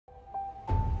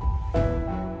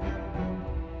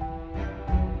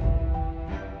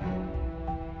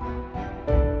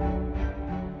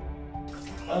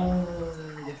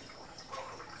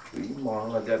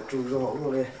chủ rõ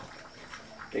rồi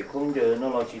để không giờ nó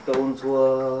là chỉ tôn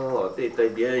xua ở đây tại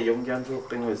địa giống gian xua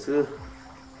tình người xưa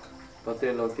có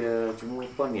thể là cái chúng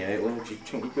con nhảy ông chỉ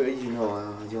chỉnh cái gì họ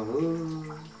giờ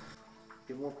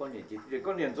chúng mua con nhảy chỉ để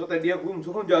con nhảy số tại địa cũng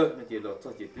số không giờ là chỉ là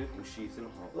cho chỉ cứ cũng xì xí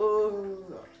họ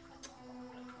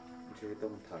chơi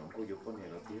tâm thẳng cô dục con nhảy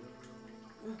là tiếng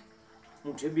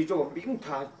một chế bị cho con bị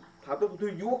thả thả tôi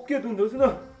tôi vô kia tôi nữa xí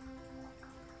nữa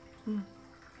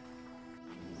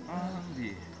gì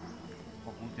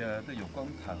cũng giờ tôi dùng con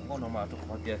thẳng con nó mà tôi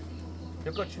không chơi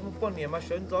nếu có chúng con này mà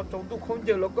sơn gió trong tôi không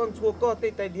chơi là con chúa co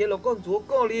tay tay đĩa là con chúa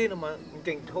co đi mà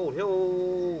cảnh thổ theo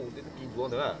để tôi kìm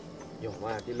luôn nữa nhiều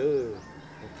mà thì lư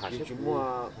thả sẽ chúng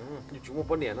mua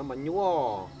con này nó mà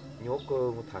nhúa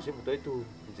cơ một thả sẽ một tới tôi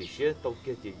chỉ sẽ tàu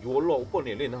kia chỉ vỗ lỗ con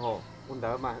này lên họ con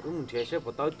đó mà mình chế sẽ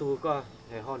một tới tôi có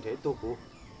hay hơn chế tôi cũng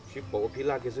ship bộ phi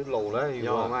la cái lỗ đấy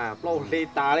nhiều mà lâu lê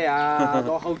ta đấy à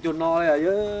nó không chịu nói à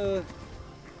chứ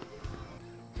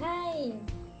hay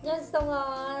nhân xong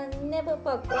rồi nên bữa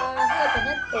bọc là hai cái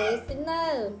nhất tế xin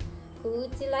nè cứ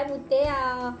chỉ lấy một tế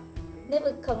à nên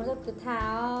bữa không ra cứ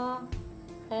tháo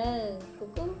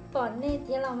cũng còn nên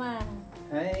thế nào mà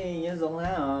hay nhân giống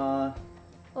hả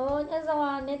ô nhân xong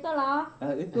rồi nên tôi lo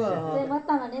ít quá rồi mất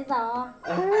tao là nên giàu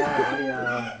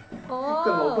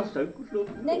ô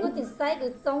nên cũng chỉ say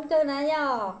cứ sống chơi này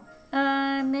nhở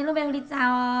nên lúc em đi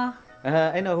chào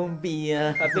anh nào không bị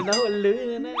tôi nói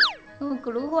lưới nữa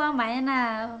cứ lú hoa mày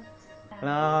nào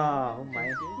là không mày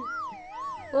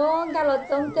ô cả lột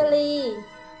sống chơi đi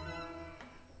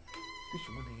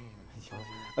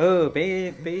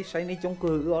bé say này trong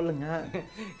cửa ưa lần ha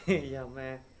giờ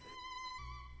mà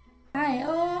ai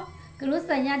ô cứ lúc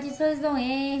xảy nhà chị chơi rồi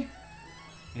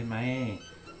em mày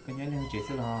cái nhớ lên chế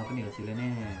xưa lo cái này là gì lên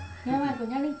nè nhưng mà cũng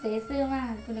nhớ lên chế xưa mà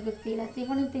cũng là cái gì là chị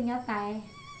có nên tình nhau tại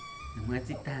mà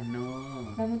chị tàn nó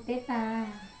và một tết ta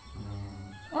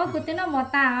ô cứ tên nó mò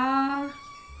tao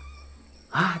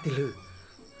thì lư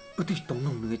thì tổng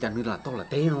nông người chàng nữa là to là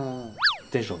té nó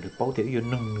té rồi được báo tiểu yêu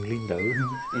nâng lên đỡ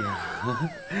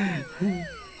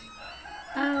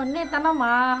nên tao nó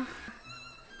mà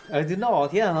chứ nó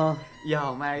thế à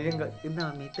giờ mà em gọi tiếng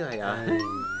nào mấy tuổi à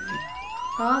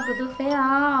cứ tôi phê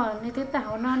à nên tôi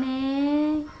tao nó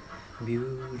nè biểu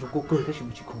rồi cô cười cái chuyện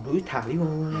chỉ còn đối thả đi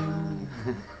thôi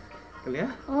cái lẽ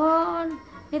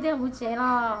nên tôi muốn chế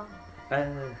lo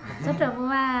rất là vui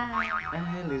mà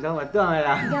lý do mà tưởng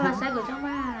là do là sai của trong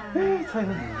mà thôi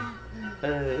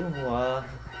mùa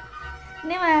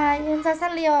nếu mà em ra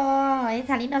sát liều ấy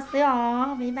thả đi nó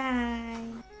sữa bye bye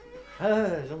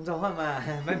giống giống mà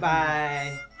bye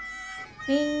bye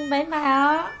bye bye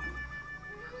á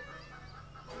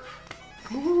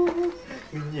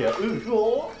mình nhớ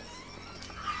số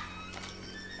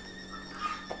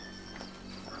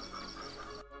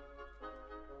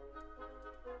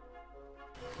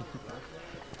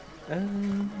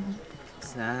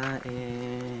sao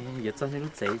giờ cho nên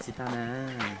lúc dậy chị ta nè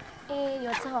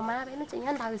giờ sao mà bé nó chỉ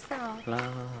ăn đào sao lo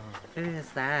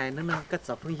sao nó cắt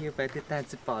dọc hơi nhiều về thì ta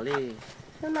chỉ bỏ đi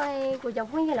lúc này của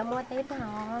dọc hơi nhiều là mua tết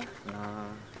hả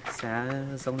sao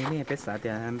xong này bé sợ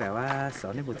tiền bảoว่าสอ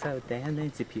นให้บุตรเจ้าเต้ให้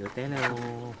จีบผิวเต้แล้ว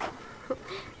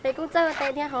bé cũng chơi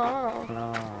tết nha hả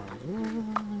lo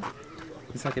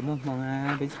sao thì mong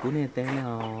à bé cũ này ต้แล้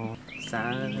ว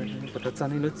sao buổi tối cho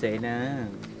nên lúc dậy nè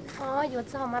giờ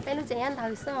sao mà bé lúc dậy ăn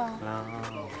đào sao lo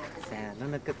sao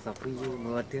nó cắt dọc hơi nhiều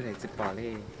mua thì lại chỉ bỏ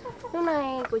đi lúc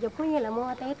này của dọc hơi nhiều là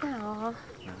mua tết hả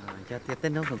cho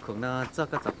tết nó cũng nó cho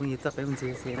cắt dọc hơi nhiều cho bé mình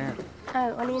chơi xe nè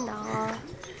anh đi đó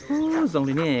dùng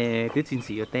đi nè cứ chính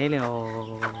sĩ ở téแล้ว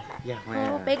อยากมา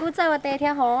bé cũng chơi tết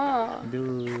theo hả ดู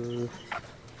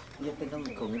ยังเป็นต้อง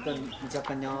ของต้นจะ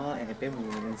ปัญญาเป็นหมู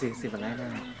สิบอะไรนะ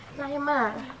này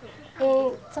mà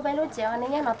sao bé lúc chiều anh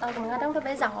ấy nó tao cũng nghe đông cái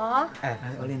bé giỏ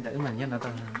ở lên tới mà nhá nó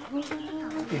tao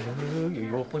อยู่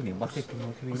โลกพวกนี้บักเก็ตที่มั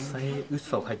นที่ ใส่อึ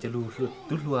ศใครจะรู้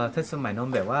ตุ้ลัวถ้าสมัยน้อง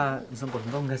แบบว่าสมบูรณ์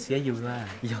ต้องเสียอยู่ว่า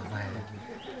อยากมา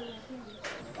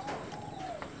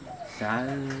sao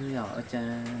giờ cha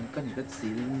có những cái gì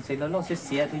sẽ nó sẽ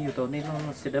xé thì dù tôi nên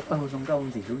nó sẽ đỡ bao trong đâu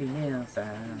gì chú đi nghe sao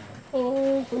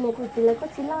tụi này cũng chỉ là có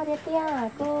chỉ lo đi tia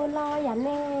cô lo dặn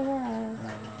nè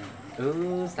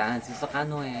sao chỉ số cá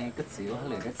nuôi cái gì hay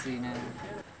là cái gì nè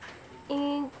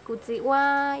cũng chỉ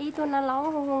qua ít thôi nó lo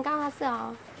không cao hả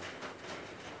sao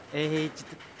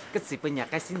cái gì bên nhà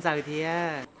cái xin giờ thì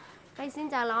cái xin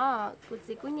chào lo cũng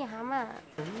chỉ cũng nhà hả mà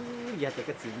giờ thì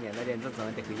cái gì nhà nó đen rất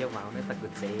rồi thì cứ giao mạo nên ta cứ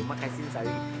chỉ mà cái xin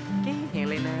giờ cái hẹn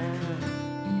lên nè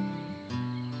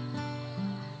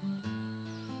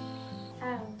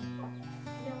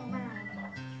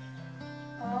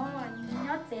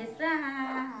nó chế ra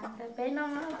tại bé nó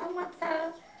không mất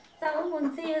sao sao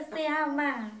muốn chia xe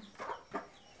mà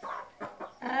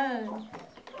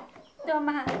tôi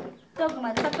mà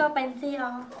cho cô bánh gì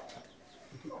à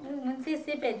muốn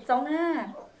xí bể trống á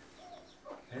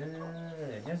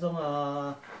nhớ xong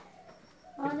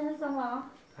à nhớ xong à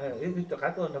ít cho cá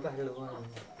tuần nó phải luôn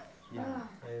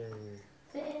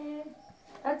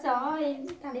đó chó em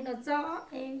thằng đi nó chó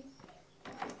em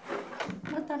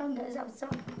nó tao đâu để dạo xong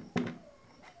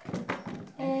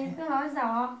em cứ nói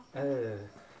gió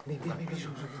đi rồi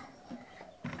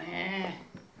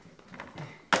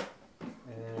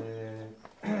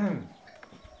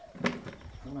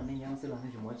đúng là nên nhau sẽ làm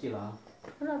nên chúng chỉ là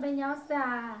đúng rồi bên nhau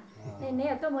xa nên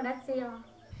nếu tôi muốn đặt gì à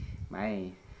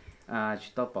mày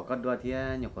chỉ tao bỏ cái đua thì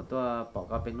nhiều của tôi bỏ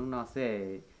cái bên lúc nó sẽ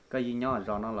cái gì nhỏ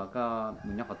rồi nó là cái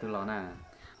mình nhỏ của tôi là nè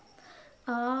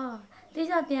bây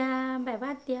giờ thì bài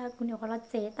hát thì cũng nhiều có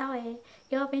chế tao ấy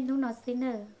do bên lúc nó xin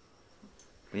nữa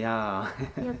bây giờ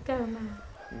nhiều cờ mà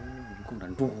cũng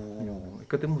đánh vô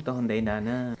cái tiếng một tao hơn đấy nè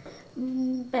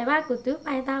bài hát của tứ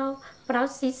bài tao bảo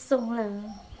xí sung là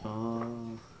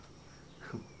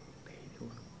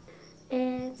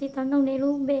chỉ tao nông này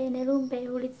luôn bê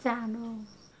u lịch giả nó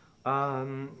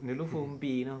nếu lúc phun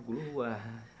bì nó cũng lúc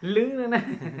lứ nữa nè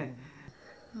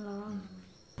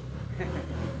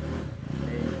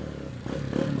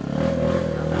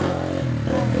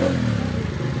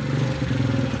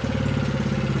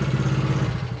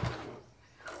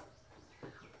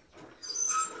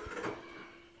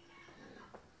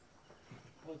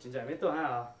chính giải biết tôi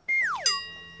hả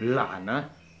lạ nữa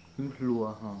lùa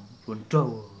hả luôn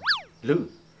trâu lứ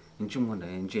nhưng chung còn để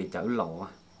chơi chở lẩu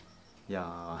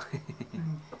giờ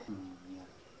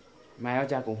mày ở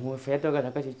cha cũng hôi phết tôi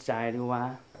cái gì chạy đi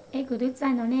qua em của đứa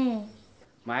trai nó nè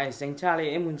mày sinh cha đi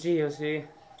em muốn gì gì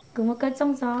cũng một cái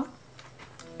trong gió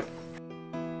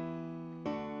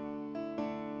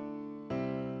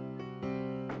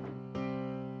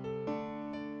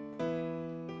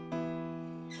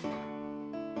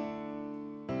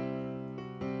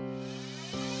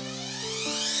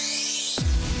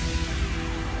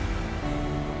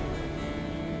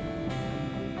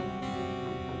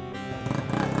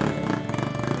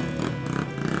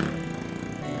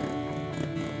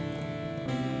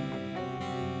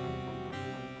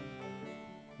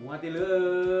mua tiền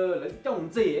lừa lấy chồng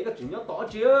gì cái chuyện nhớ tỏ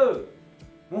chưa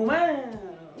mua má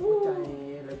chạy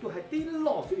lấy tôi hay tí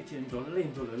lọ sự chuyện đó lên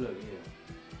rồi lời gì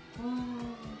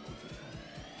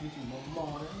như chỉ mò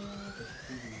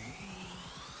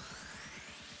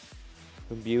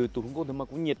đấy biểu tụi chúng tôi mà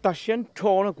cũng nhiệt ta xem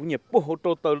cho nó cũng nhiệt bố hỗ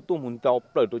trợ tôi muốn tao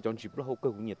đợi tôi chọn chip nó hỗ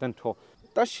cũng nhiệt tan cho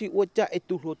ta chỉ qua cha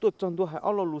tụi luôn tôi chọn tôi hay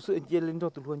alo lúa sự dễ lên cho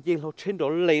tụi luôn dễ lâu trên đó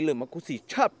lấyเลยmà cũng chỉ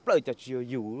chắp đợi cho chiều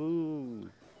อยู่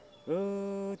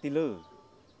tí lử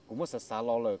cũng một xa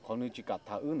lo rồi còn nếu chỉ cả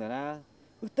thả nữa nè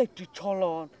tay chỉ cho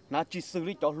lo na chỉ xử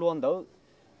lý cho luôn đó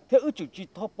thế chỉ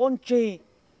thọ bon chê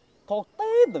thọ té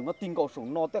đừng nó tin cầu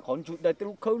sủng nó té còn chủ đây tới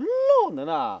lúc khơi lo nữa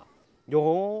nè yo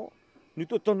nếu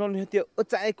tôi cho nó như thế ở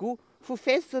tại cũ phu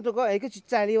phết rồi có ấy cái chỉ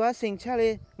chạy đi quá sinh cha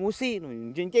đi ngu si nó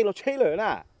nhìn chơi nó chơi rồi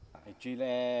nè chỉ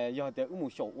là giờ thì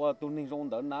một số tôi nên dùng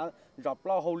đó na rập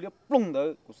lao hậu liệp plung đó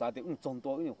cũng sao thì trong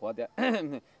tôi những khoa đấy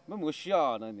mới mua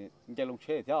xia này chơi lông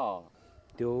chơi theo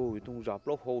điều tung rập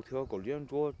lao hậu theo có liên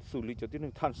cho xử lý cho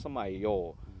tiếng thanh sớm mày yo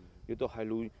yo tôi hay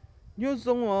lui nhớ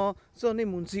giống mà giờ này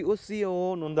muốn gì oxy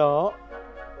ô nó đó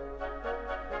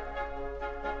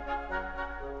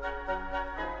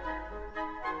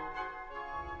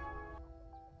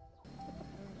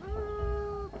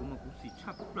cũng chỉ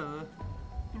chắc rồi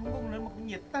tôi không nên mà cũng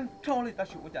nhiệt tan choเลยta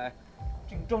chịu chạy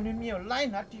chỉnh cho nên nhiều lại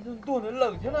nát chỉ hơn tôi nữa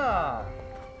lợn thế nào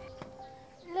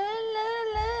lư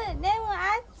nên mà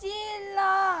ăn chi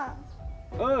lo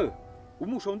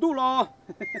cũng một số tu lo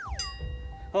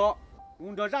họ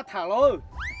cũng cho ra thả rồi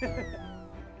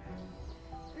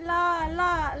lo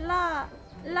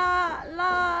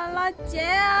chế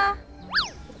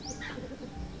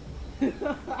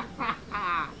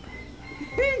à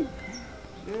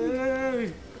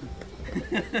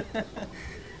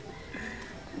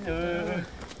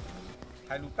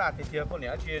hai lũ ta thì kia con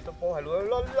nhá chia tôi có hai lũ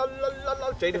lo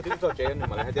chế được cho chế mà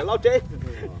lại hai tiếng lo chế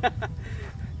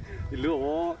thì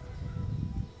lũ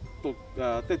tụt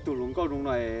tụt lúng câu lúng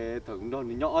này thử cũng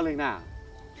đòn nhỏ lên nào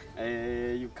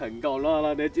yêu khẩn cầu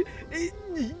lo để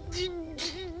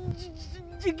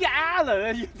chứ gà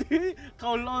rồi như thế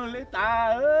không lo lấy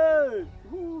ta ơi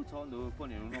cho nó con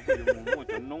này nó phải dùng một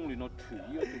chỗ nông thì nó thủy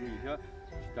ở từ gì chứ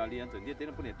cả liền từ đi tới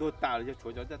nó con này tôi tạo cho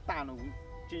chỗ cho ta nó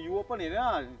chỉ vô con này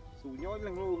đó sủ nhói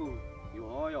lên luôn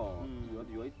rồi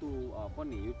rồi tu con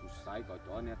này tu sai cái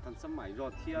chỗ này thành sớm mày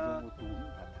rồi thì một tu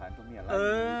thản trong nhà lại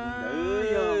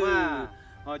rồi mà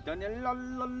họ cho nên lo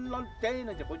chế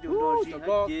nó chỉ có dùng đồ gì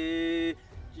hết chứ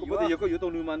chỉ có bây giờ có yếu tố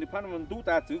nữ mà nữ phát mà tú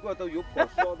ta chữ có tao yếu khó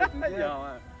so tao chữ thế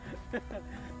Dạ.